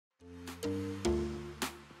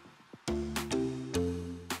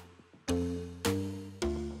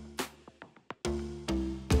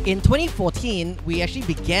In 2014, we actually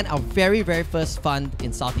began our very first fund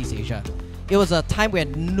in Southeast Asia. It was a time where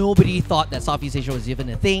nobody thought that Southeast Asia was even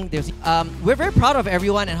a thing. We're very proud of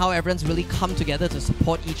everyone and how everyone's really come together to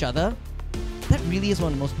support each other. That really is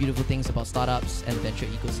one of the most beautiful things about startups and venture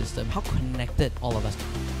ecosystem, how connected all of us are.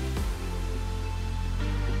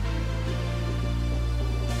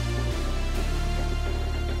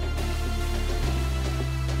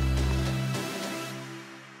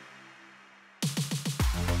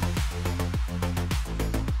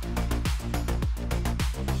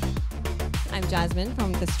 I'm Jasmine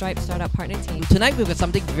from the Stripe Startup Partner Team. Tonight we've got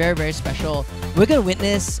something very special. We're going to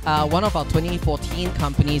witness one of our 2014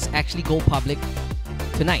 companies actually go public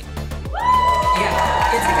tonight.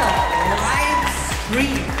 Yeah, it's like a live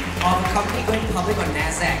stream of a company going public on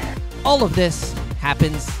NASDAQ. All of this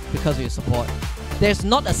happens because of your support. There's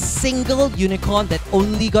not a single unicorn that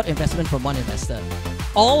only got investment from one investor.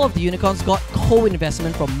 All of the unicorns got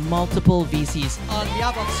co-investment from multiple VCs. On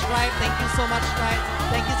behalf of Stripe, thank you so much, Stripe.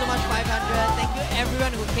 Thank you so much, 500. Thank you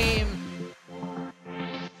everyone who came.